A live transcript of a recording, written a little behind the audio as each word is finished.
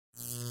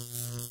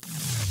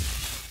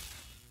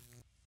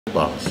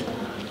Bars.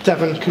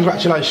 Devon,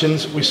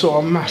 congratulations. We saw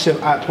a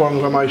massive outpouring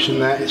of emotion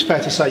there. It's fair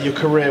to say your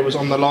career was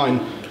on the line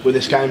with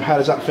this game. How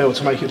does that feel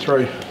to make it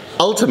through?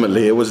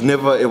 Ultimately, it was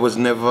never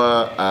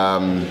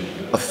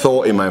a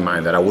thought in my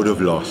mind that I would have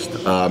lost.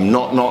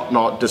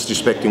 Not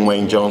disrespecting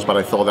Wayne Jones, but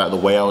I thought that the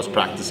way I was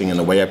practicing and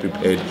the way I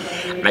prepared,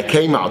 I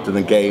came out in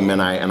the game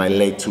and I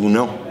led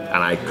 2-0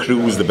 and I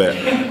cruised a bit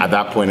at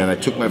that point and I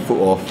took my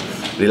foot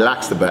off,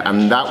 relaxed a bit,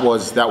 and that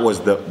was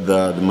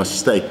the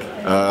mistake.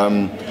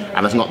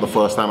 And it's not the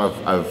first time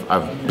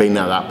I've been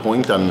at that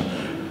point, and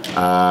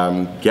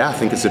yeah, I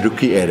think it's a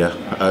rookie error,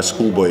 a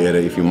schoolboy error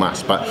if you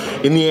must. But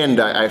in the end,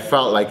 I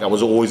felt like I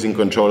was always in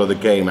control of the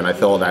game, and I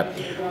thought that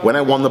when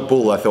I won the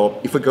bull, I thought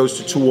if it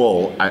goes to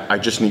 2-2, I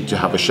just need to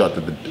have a shot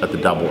at the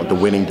double, at the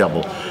winning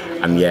double.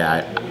 And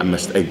yeah, I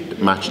missed 8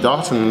 match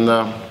darts, and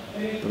the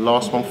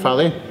last one fell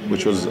in,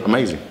 which was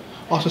amazing.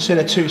 After seeing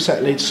a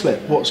 2-set lead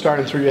slip, what's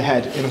going through your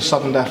head in a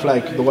sudden death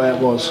leg the way it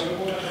was?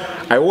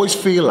 I always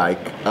feel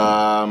like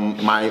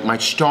my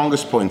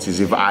strongest point is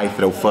if I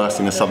throw first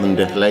in a sudden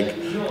death leg.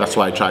 That's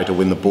why I try to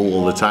win the ball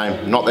all the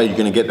time. Not that you're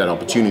going to get that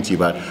opportunity,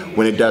 but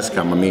when it does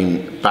come, I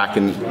mean, back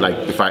in, like,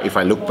 if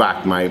I look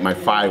back, my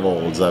 5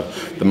 holes,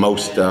 the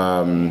most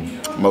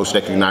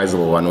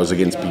recognisable one was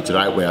against Peter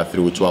Wright, where I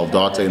threw a 12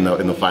 darter in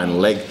the final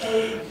leg,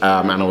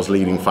 and I was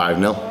leading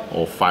 5-0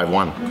 or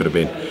 5-1 could have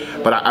been.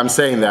 But I'm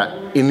saying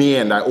that in the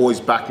end, I always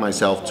back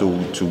myself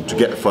to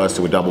get first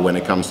to a double when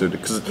it comes to it,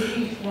 because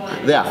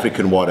the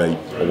African warrior,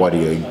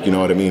 you know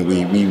what I mean?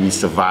 We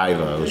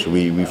survivors,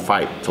 we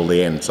fight till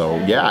the end. So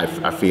yeah,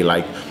 I feel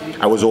like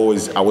I was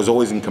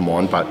always in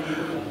command. But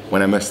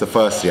when I missed the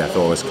first tee, I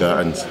thought it was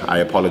curtains. I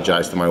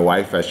apologized to my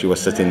wife as she was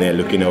sitting there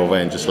looking over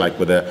and just like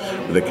with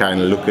a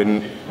kind of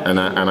looking, and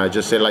I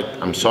just said like,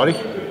 I'm sorry,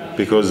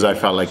 because I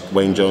felt like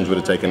Wayne Jones would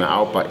have taken it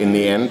out. But in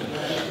the end,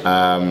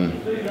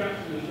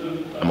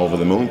 I'm over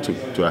the moon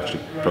to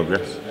actually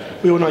progress.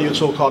 We all know your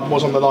tour card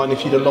was on the line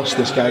if you'd have lost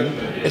this game.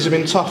 Has it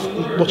been tough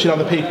watching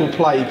other people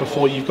play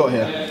before you've got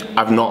here?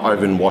 I've not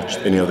even watched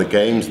any other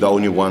games. The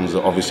only ones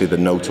are obviously the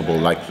notable,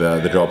 like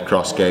the Rob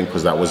Cross game,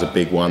 because that was a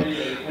big one.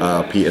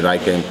 Peter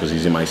Wright game, because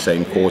he's in my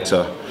same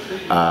quarter.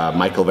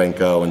 Michael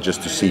Venko, and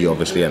just to see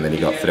obviously, and then he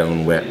got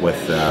thrown wet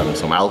with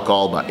some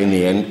alcohol. But in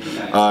the end,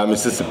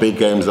 it's just the big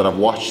games that I've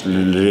watched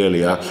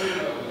really.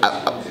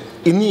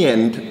 In the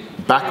end,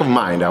 back of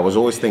mind, I was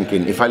always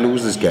thinking, if I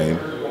lose this game,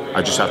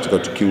 I just have to go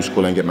to Q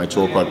school and get my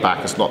tour card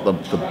back. It's not the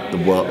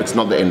world. It's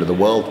not the end of the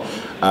world.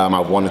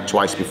 I've won it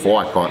twice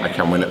before. I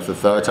can win it for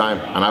the 3rd time,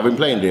 and I've been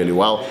playing really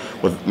well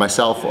with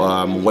myself.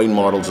 Wayne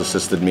Models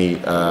assisted me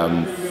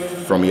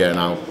from here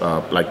now,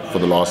 like for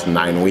the last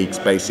 9 weeks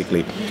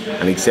basically,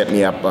 and he set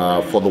me up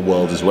for the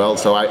world as well.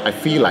 So I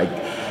feel like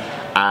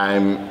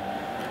I'm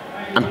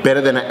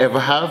better than I ever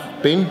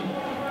have been,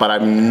 but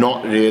I'm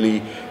not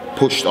really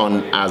pushed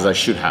on as I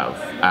should have,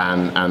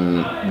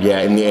 and yeah,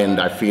 in the end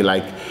I feel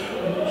like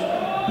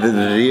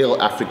the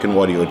real African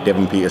warrior,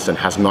 Devon Petersen,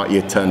 has not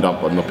yet turned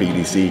up on the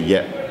PDC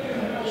yet.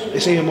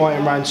 It's Ian White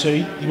in round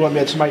 2. You won't be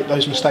able to make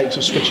those mistakes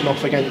of switching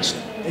off against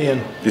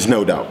Ian. There's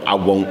no doubt I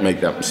won't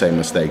make that same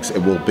mistakes. It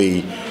will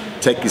be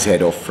take his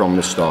head off from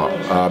the start.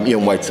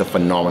 Ian White's a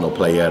phenomenal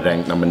player,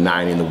 ranked number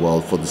 9 in the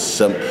world for the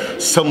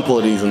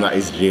simple reason that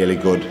he's really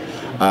good.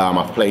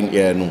 I've played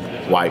Ian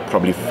White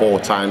probably 4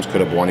 times,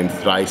 could have won him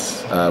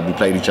thrice. We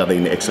played each other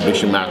in the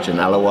exhibition match in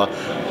Alawa,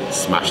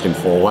 smashed him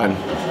 4-1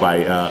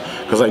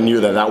 because I knew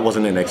that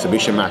wasn't an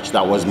exhibition match,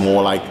 that was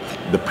more like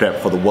the prep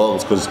for the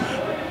Worlds, because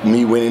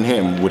me winning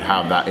him would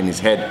have that in his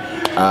head,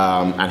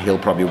 and he'll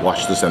probably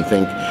watch this and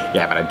think,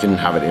 yeah, but I didn't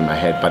have it in my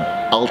head.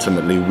 But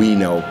ultimately we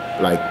know,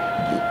 like,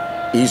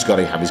 he's got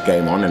to have his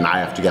game on and I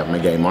have to get my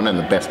game on, and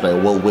the best player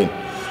will win.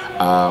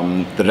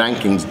 The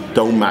rankings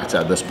don't matter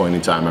at this point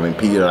in time. I mean,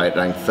 Peter Wright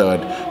ranked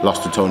 3rd,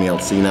 lost to Tony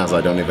Alcinas. I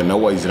don't even know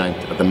what he's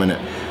ranked at the minute.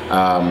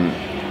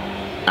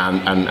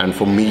 And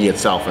for me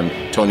itself, and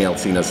Tony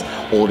Alcinas,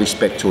 all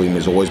respect to him,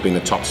 has always been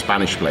a top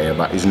Spanish player,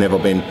 but he's never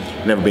been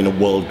a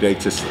world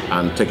greatest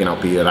and taking out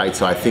Peter Wright.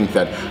 So I think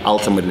that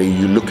ultimately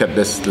you look at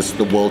this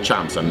the world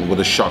champs, and with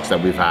the shocks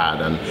that we've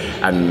had,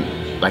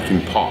 and like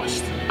in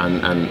past,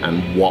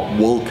 and what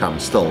will come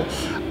still.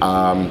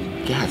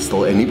 Yeah, it's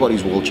still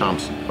anybody's world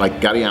champs.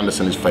 Like Gary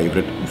Anderson is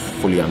favourite,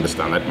 fully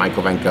understand that.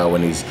 Michael Venko,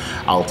 and he's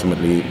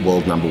ultimately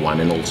world #1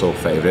 and also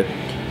favourite.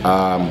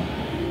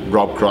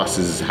 Rob Cross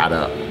has had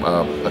a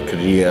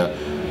career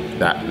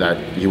that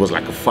he was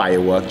like a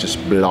firework, just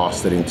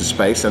blasted into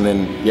space, and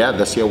then yeah,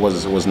 this year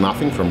was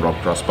nothing from Rob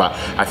Cross. But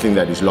I think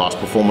that his last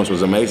performance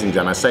was amazing,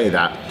 and I say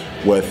that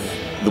with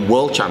the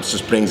world champs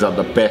just brings out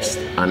the best,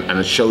 and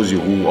it shows you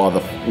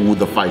who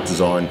the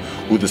fighters are and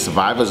who the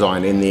survivors are,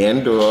 and in the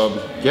end,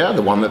 yeah,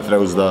 the one that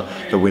throws the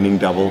winning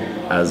double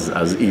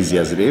as easy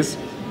as it is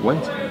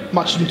wins.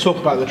 Much as we talk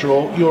about the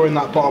draw, you're in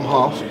that bottom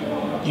half.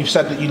 You've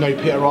said that you know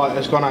Peter Wright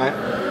has gone out.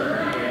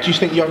 Do you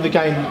think you have the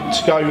game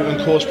to go and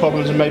cause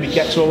problems and maybe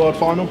get to a world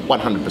final?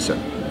 100%.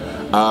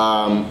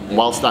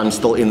 Whilst I'm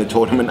still in the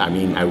tournament, I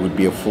mean, I would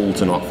be a fool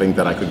to not think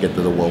that I could get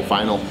to the World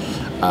Final.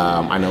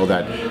 I know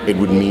that it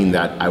would mean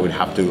that I would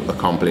have to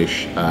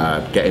accomplish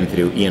getting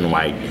through Ian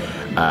White,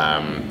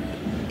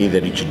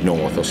 either Richard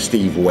North or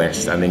Steve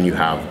West, and then you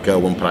have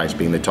Gerwin Price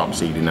being the top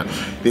seed. Now,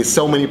 there's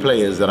so many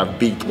players that I've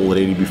beat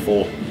already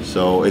before,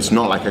 so it's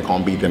not like I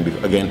can't beat them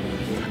again.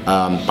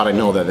 But I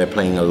know that they're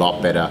playing a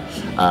lot better.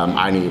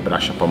 I need to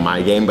brush up on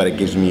my game, but it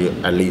gives me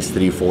at least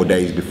 3-4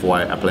 days before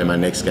I play my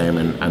next game.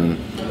 And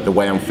the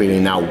way I'm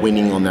feeling now,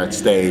 winning on that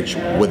stage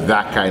with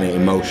that kind of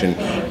emotion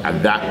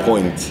at that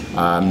point,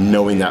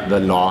 knowing that the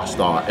last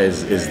dart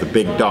is the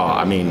big dart.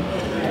 I mean,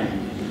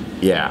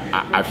 yeah,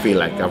 I feel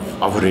like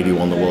I've already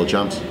won the world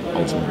champs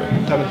ultimately.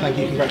 Devon, thank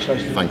you.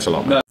 Congratulations. Thanks a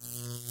lot, man.